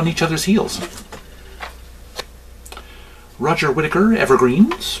hot on each other's heels. Roger Whittaker,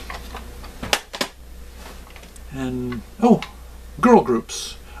 Evergreens. And, oh, girl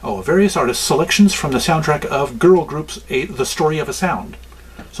groups. Oh, various artists, selections from the soundtrack of girl groups, The Story of a Sound.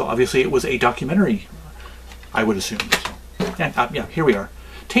 So obviously it was a documentary, I would assume. So, and, yeah, here we are.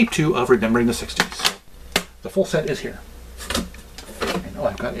 Tape 2 of Remembering the 60s. The full set is here. And, oh,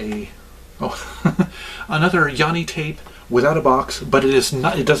 I've got a... Oh, another Yanni tape without a box, but it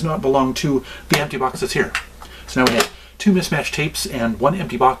does not belong to the empty box that's here. So now we have 2 mismatched tapes and 1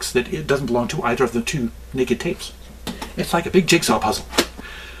 empty box that it doesn't belong to either of the 2 naked tapes. It's like a big jigsaw puzzle.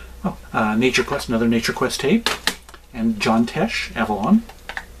 Oh, Nature Quest, another Nature Quest tape, and John Tesh, Avalon.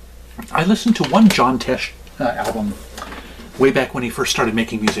 I listened to one John Tesh album way back when he first started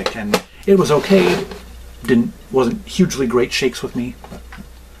making music, and it was okay. Wasn't hugely great shakes with me. But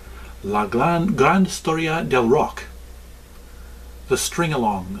La Gran Storia del Rock. The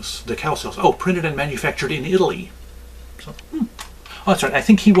String-alongs, the Cowsills. Oh, printed and manufactured in Italy. So, oh, that's right. I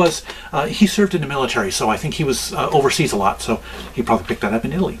think he served in the military, so I think he was overseas a lot, so he probably picked that up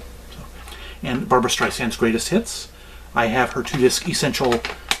in Italy. So, and Barbra Streisand's Greatest Hits. I have her 2-disc Essential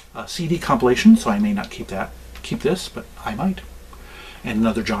CD compilation, so I may not keep this, but I might. And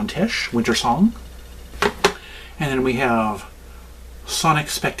another John Tesh, Winter Song. And then we have Sonic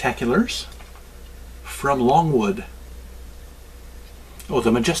Spectaculars from Longwood. Oh,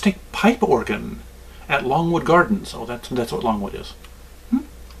 the Majestic Pipe Organ at Longwood Gardens. Oh, that's what Longwood is.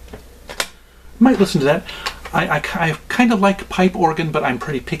 Might listen to that. I kind of like pipe organ, but I'm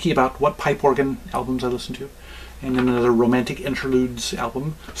pretty picky about what pipe organ albums I listen to. And then another Romantic Interludes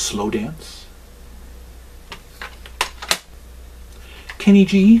album, Slow Dance. Kenny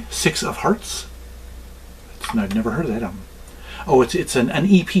G, 6 of Hearts. I've never heard of that album. Oh, it's an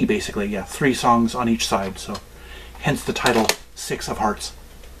EP basically, yeah, 3 songs on each side, so hence the title 6 of Hearts.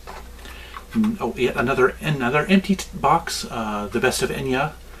 Oh, yet another empty box, The Best of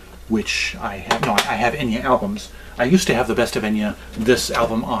Enya, which I have. No, I have Enya albums. I used to have The Best of Enya, this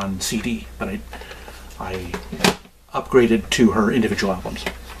album on CD, but I upgraded to her individual albums.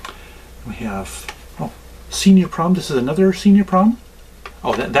 We have, oh, Senior Prom. This is another Senior Prom.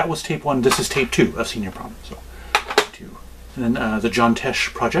 Oh, that was tape 1. This is tape 2 of Senior Prom. So, 2. And then the John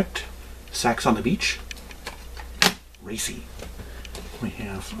Tesh Project, Sax on the Beach. Racy. We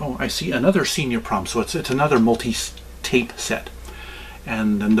have, oh, I see another Senior Prom, so it's another multi-tape set.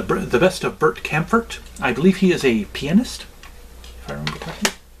 And then the Best of Bert Kaempfert. I believe he is a pianist, if I remember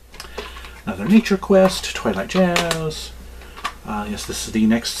correctly. Another Nature Quest, Twilight Jazz. Yes, this is the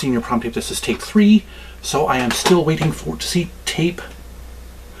next Senior Prom tape. This is tape 3, so I am still waiting to see tape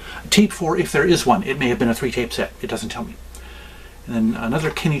 4, if there is one. It may have been a 3-tape set. It doesn't tell me. And then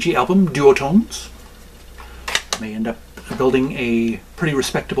another Kenny G album, Duotones. May end up building a pretty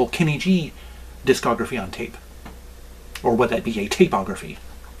respectable Kenny G discography on tape. Or would that be a tapeography?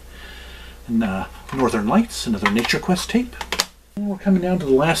 And Northern Lights, another Nature Quest tape. And we're coming down to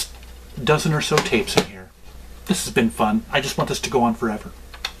the last dozen or so tapes in here. This has been fun. I just want this to go on forever.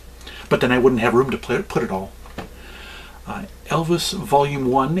 But then I wouldn't have room to put it all. Elvis Volume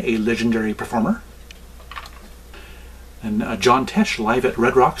 1, A Legendary Performer. And John Tesh live at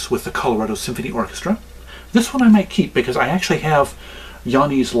Red Rocks with the Colorado Symphony Orchestra. This one I might keep because I actually have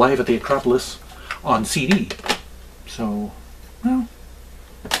Yanni's Live at the Acropolis on CD. So, well,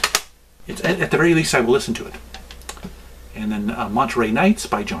 At the very least, I will listen to it. And then Monterey Nights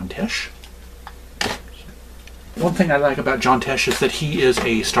by John Tesh. One thing I like about John Tesh is that he is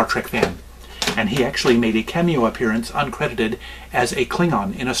a Star Trek fan. And he actually made a cameo appearance, uncredited, as a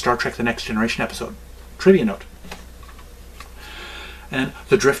Klingon in a Star Trek The Next Generation episode. Trivia note. And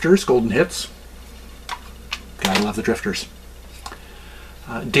The Drifters, Golden Hits. God, I love The Drifters.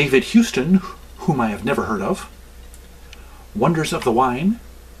 David Houston, whom I have never heard of. Wonders of the Wine.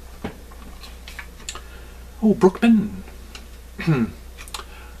 Oh, Brooke Benton.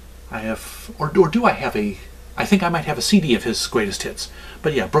 I have, or do I have a, I think I might have a CD of his greatest hits.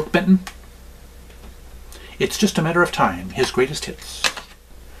 But yeah, Brooke Benton. It's Just a Matter of Time, his greatest hits.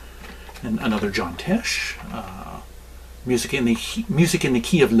 And another John Tesh. Music in the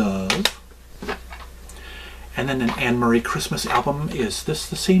Key of Love. And then an Anne Murray Christmas album. Is this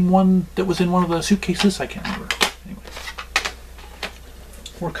the same one that was in one of the suitcases? I can't remember. Anyway.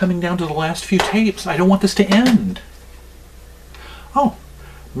 We're coming down to the last few tapes. I don't want this to end. Oh,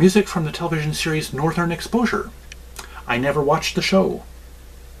 music from the television series Northern Exposure. I never watched the show.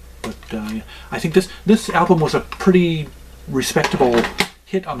 But I think this album was a pretty respectable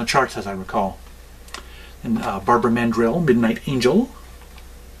hit on the charts, as I recall. And Barbara Mandrell, Midnight Angel.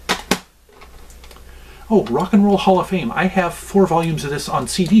 Oh, Rock and Roll Hall of Fame. I have 4 volumes of this on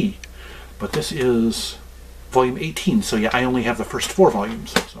CD, but this is volume 18, so yeah, I only have the first 4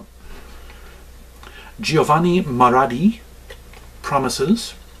 volumes. So. Giovanni Maradi,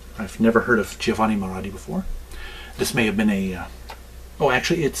 Promises. I've never heard of Giovanni Maradi before. This may have been a... oh,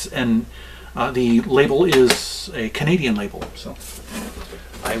 actually, it's an... the label is a Canadian label, so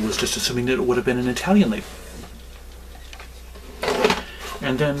I was just assuming that it would have been an Italian label.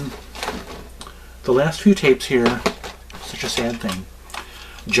 And then the last few tapes here, such a sad thing.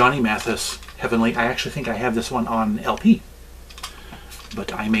 Johnny Mathis, Heavenly. I actually think I have this one on LP,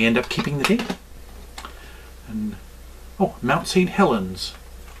 but I may end up keeping the tape. And oh, Mount St. Helens,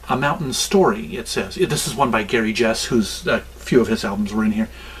 A Mountain Story, it says. This is one by Gary Jess, who's a few of his albums were in here.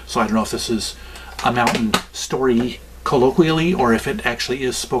 So I don't know if this is a mountain story colloquially or if it actually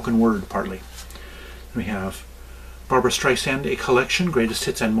is spoken word partly. We have Barbra Streisand, A Collection, Greatest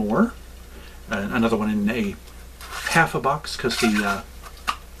Hits and More. Another one in a half a box because the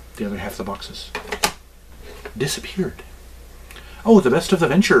other half of the boxes disappeared. Oh, The Best of the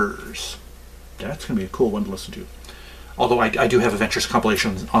Ventures. That's going to be a cool one to listen to. Although I do have a Ventures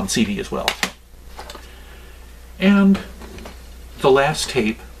compilation on CD as well. And the last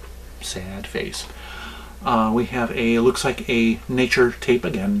tape, sad face. We have looks like a nature tape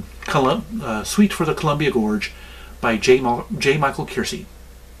again. Suite for the Columbia Gorge by J. Michael Kiersey.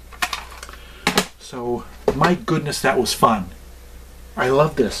 So, my goodness, that was fun. I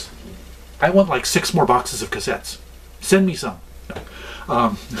love this. I want like 6 more boxes of cassettes. Send me some.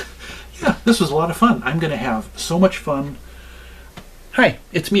 Yeah, this was a lot of fun. I'm going to have so much fun. Hi,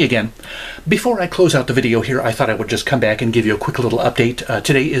 it's me again. Before I close out the video here, I thought I would just come back and give you a quick little update.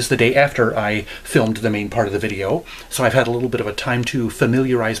 Today is the day after I filmed the main part of the video, so I've had a little bit of a time to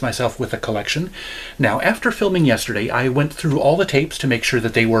familiarize myself with the collection. Now, after filming yesterday, I went through all the tapes to make sure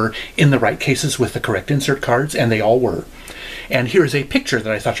that they were in the right cases with the correct insert cards, and they all were. And here's a picture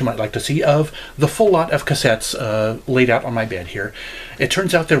that I thought you might like to see of the full lot of cassettes laid out on my bed here. It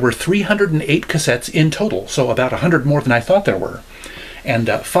turns out there were 308 cassettes in total, so about 100 more than I thought there were. And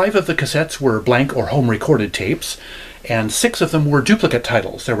 5 of the cassettes were blank or home recorded tapes, and 6 of them were duplicate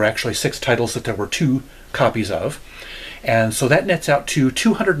titles. There were actually 6 titles that there were 2 copies of. And so that nets out to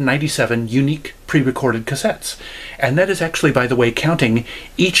 297 unique pre-recorded cassettes. And that is actually, by the way, counting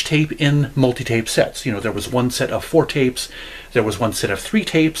each tape in multi-tape sets. You know, there was one set of 4 tapes, there was one set of 3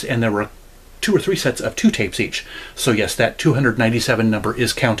 tapes, and there were 2 or 3 sets of 2 tapes each. So yes, that 297 number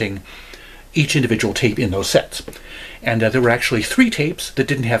is counting each individual tape in those sets. And there were actually 3 tapes that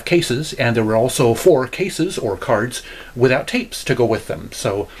didn't have cases, and there were also 4 cases or cards without tapes to go with them.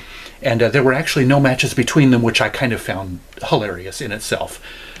 So, and there were actually no matches between them, which I kind of found hilarious in itself.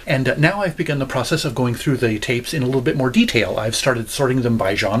 And now I've begun the process of going through the tapes in a little bit more detail. I've started sorting them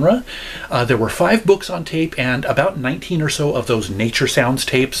by genre. There were 5 books on tape and about 19 or so of those nature sounds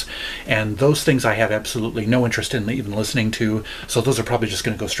tapes, and those things I have absolutely no interest in even listening to, so those are probably just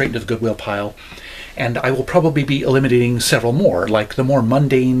going to go straight into the Goodwill pile. And I will probably be eliminating several more, like the more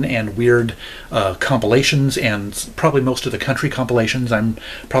mundane and weird compilations, and probably most of the country compilations. I'm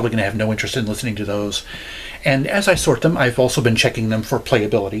probably going to have no interest in listening to those. And as I sort them, I've also been checking them for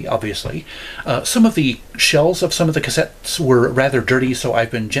playability, obviously. Some of the shells of some of the cassettes were rather dirty, so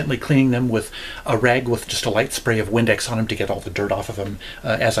I've been gently cleaning them with a rag with just a light spray of Windex on them to get all the dirt off of them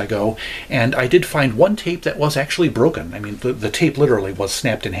as I go. And I did find one tape that was actually broken. I mean, the tape literally was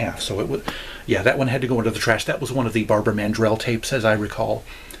snapped in half, so it would, yeah, that one had to go into the trash. That was one of the Barbara Mandrell tapes, as I recall.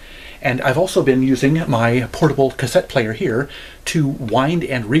 And I've also been using my portable cassette player here to wind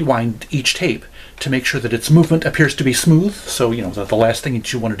and rewind each tape to make sure that its movement appears to be smooth. So, you know, the last thing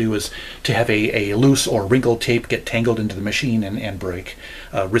that you want to do is to have a loose or wrinkled tape get tangled into the machine and break,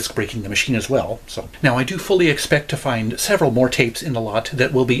 risk breaking the machine as well. So now I do fully expect to find several more tapes in the lot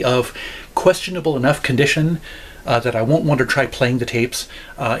that will be of questionable enough condition that I won't want to try playing the tapes.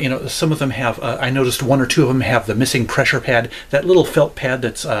 You know, some of them have, I noticed one or two of them have the missing pressure pad. That little felt pad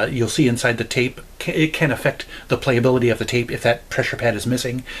that's you'll see inside the tape, it can affect the playability of the tape if that pressure pad is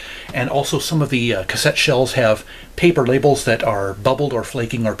missing. And also some of the cassette shells have paper labels that are bubbled or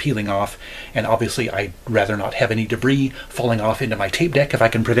flaking or peeling off. And obviously I'd rather not have any debris falling off into my tape deck if I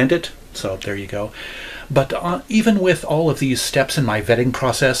can prevent it. So there you go. But even with all of these steps in my vetting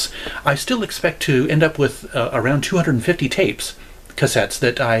process, I still expect to end up with around 250 tapes, cassettes,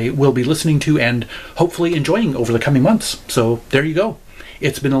 that I will be listening to and hopefully enjoying over the coming months. So there you go.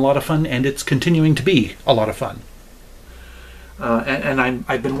 It's been a lot of fun, and it's continuing to be a lot of fun.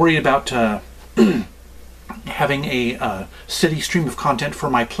 I've been worried about having a steady stream of content for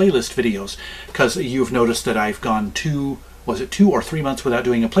my playlist videos, because you've noticed that I've gone was it 2 or 3 months without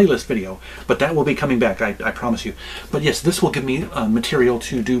doing a playlist video, but that will be coming back, I promise you. But yes, this will give me material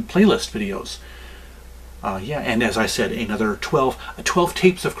to do playlist videos. Yeah, and as I said, another 12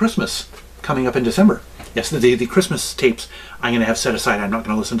 tapes of Christmas coming up in December. Yes, the Christmas tapes I'm going to have set aside. I'm not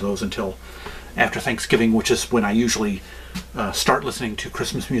going to listen to those until after Thanksgiving, which is when I usually start listening to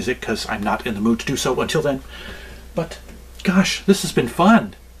Christmas music, because I'm not in the mood to do so until then. But gosh, this has been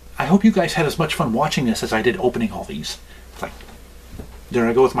fun. I hope you guys had as much fun watching this as I did opening all these. Like, there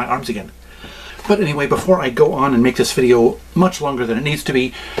I go with my arms again. But anyway, before I go on and make this video much longer than it needs to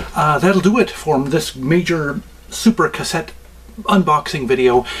be, that'll do it for this major super cassette unboxing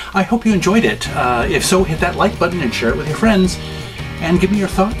video. I hope you enjoyed it. If so, hit that like button and share it with your friends. And give me your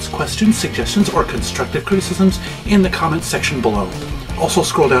thoughts, questions, suggestions, or constructive criticisms in the comments section below. Also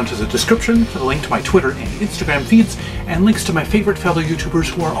scroll down to the description for the link to my Twitter and Instagram feeds, and links to my favorite fellow YouTubers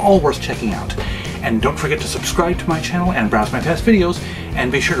who are all worth checking out. And don't forget to subscribe to my channel and browse my past videos,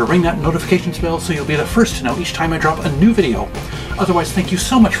 and be sure to ring that notifications bell so you'll be the first to know each time I drop a new video. Otherwise, thank you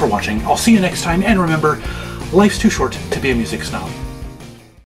so much for watching. I'll see you next time, and remember, life's too short to be a music snob.